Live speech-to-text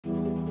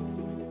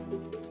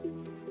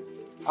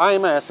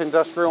IMS,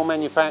 Industrial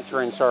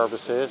Manufacturing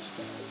Services,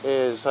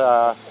 is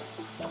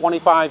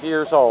 25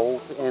 years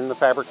old in the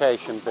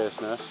fabrication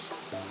business.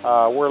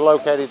 We're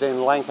located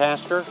in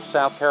Lancaster,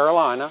 South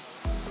Carolina,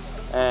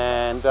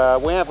 and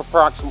we have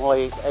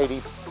approximately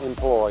 80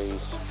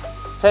 employees.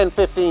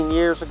 10-15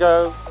 years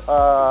ago,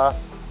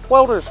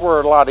 welders were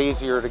a lot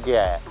easier to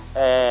get,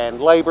 and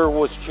labor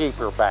was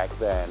cheaper back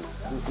then.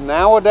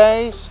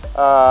 Nowadays,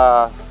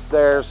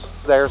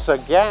 there's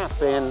a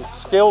gap in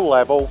skill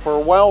level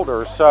for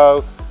welders,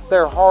 so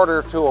they're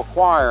harder to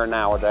acquire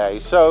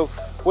nowadays. So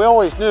we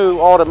always knew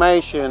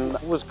automation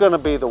was going to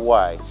be the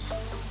way.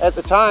 At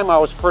the time, I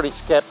was pretty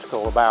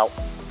skeptical about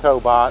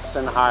cobots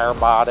and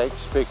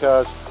Hirebotics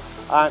because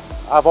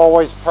I've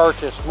always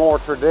purchased more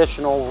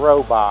traditional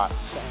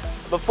robots.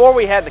 Before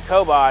we had the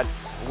cobots,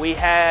 we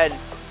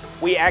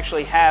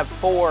actually have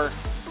 4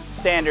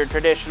 standard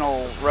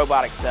traditional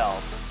robotic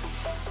cells.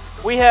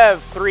 We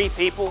have 3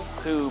 people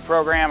who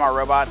program our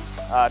robots,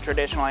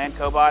 traditional and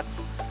cobots.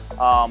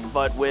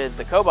 But with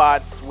the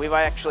cobots, we've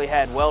actually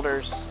had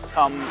welders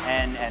come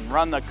and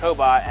run the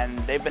cobot, and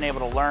they've been able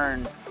to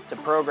learn to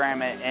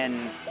program it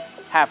in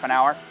half an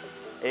hour.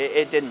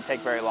 It didn't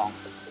take very long.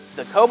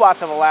 The cobots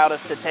have allowed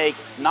us to take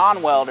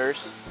non-welders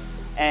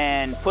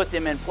and put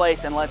them in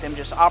place and let them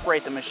just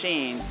operate the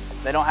machine.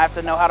 They don't have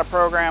to know how to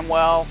program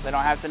well. They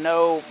don't have to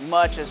know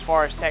much as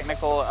far as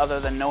technical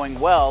other than knowing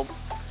welds.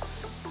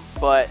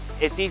 But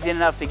it's easy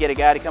enough to get a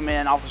guy to come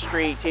in off the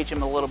street, teach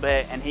him a little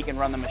bit, and he can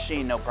run the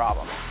machine no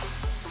problem.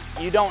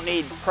 You don't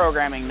need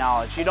programming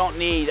knowledge. You don't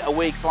need a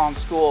weeks-long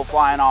school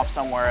flying off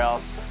somewhere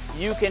else.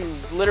 You can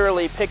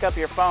literally pick up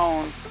your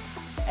phone,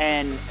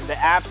 and the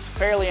app's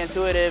fairly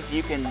intuitive.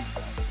 You can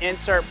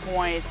insert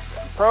points,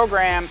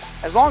 program,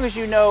 as long as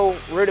you know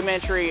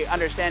rudimentary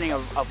understanding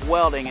of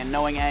welding and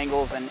knowing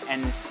angles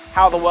and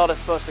how the weld is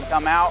supposed to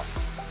come out.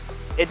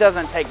 It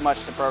doesn't take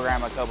much to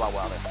program a cobot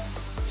welder.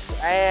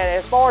 And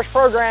as far as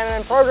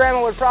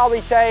programming would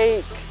probably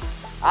take,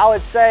 I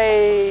would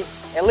say,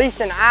 at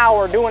least an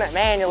hour doing it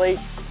manually.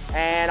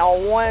 And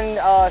on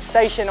one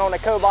station on the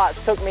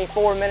cobots took me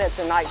 4 minutes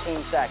and 19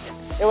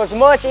 seconds. It was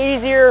much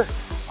easier,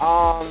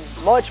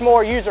 much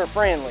more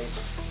user-friendly.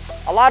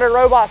 A lot of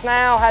robots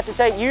now have to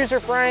take user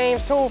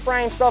frames, tool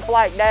frames, stuff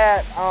like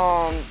that.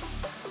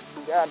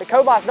 The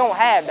cobots don't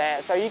have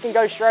that, so you can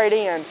go straight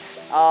in.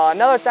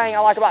 Another thing I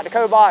like about the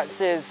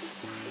cobots is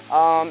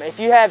if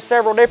you have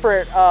several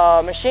different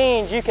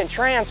machines, you can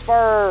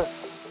transfer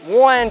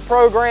one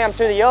program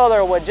to the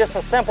other with just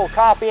a simple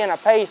copy and a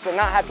paste and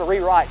not have to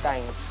rewrite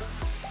things.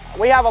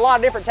 We have a lot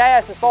of different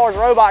tasks as far as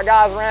robot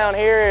guys around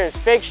here is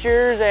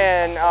fixtures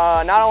and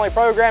not only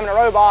programming the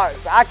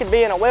robots. I could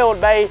be in a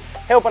weld bay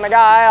helping a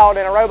guy out,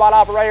 and a robot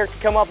operator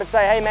could come up and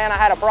say, hey man, I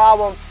had a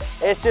problem.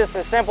 It's just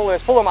as simple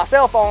as pulling my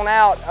cell phone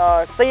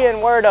out, seeing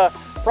where the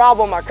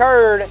problem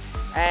occurred,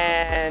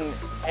 and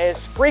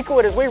as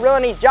frequent as we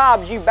run these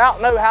jobs, you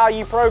about know how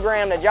you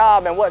program the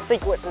job and what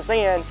sequence it's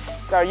in.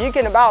 So you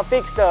can about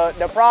fix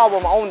the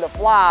problem on the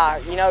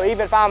fly, you know,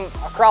 even if I'm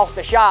across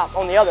the shop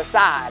on the other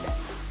side.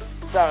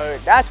 So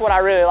that's what I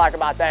really like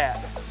about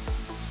that.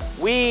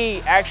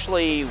 We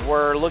actually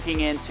were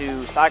looking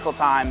into cycle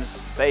times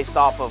based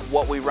off of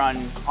what we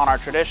run on our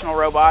traditional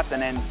robots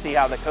and then see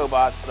how the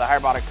cobots, the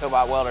Hirebotic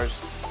Cobot Welders,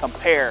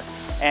 compare.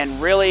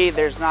 And really,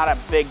 there's not a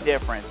big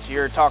difference.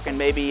 You're talking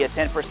maybe a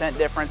 10%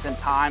 difference in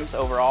times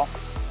overall.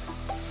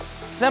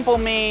 Simple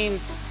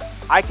means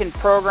I can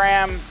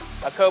program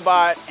a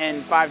cobot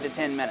in 5 to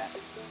 10 minutes.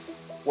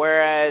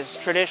 Whereas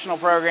traditional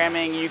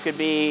programming, you could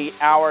be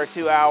hour,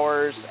 2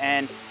 hours,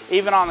 and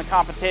even on the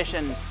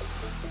competition,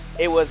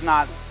 it was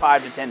not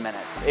 5 to 10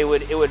 minutes. It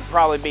would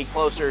probably be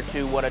closer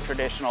to what a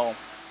traditional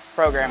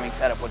programming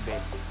setup would be.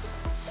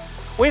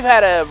 We've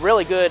had a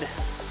really good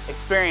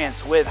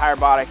experience with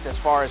Hirebotics as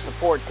far as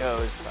support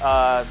goes.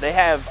 They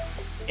have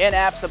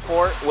in-app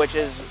support, which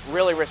is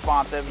really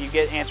responsive. You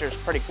get answers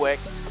pretty quick.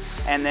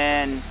 And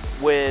then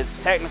with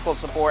technical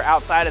support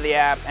outside of the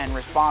app and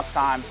response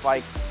times,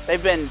 like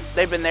they've been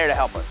there to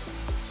help us.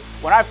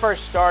 When I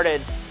first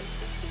started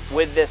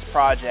with this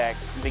project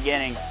in the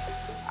beginning,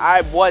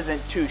 I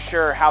wasn't too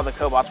sure how the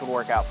cobots would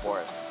work out for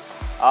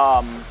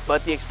us.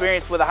 But the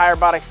experience with the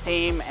Hirebotics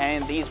team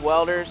and these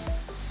welders,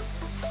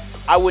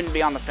 I wouldn't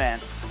be on the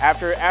fence.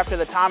 After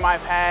the time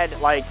I've had,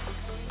 like,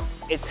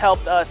 it's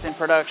helped us in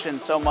production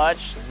so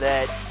much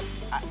that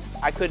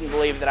I couldn't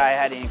believe that I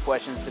had any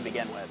questions to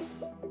begin with.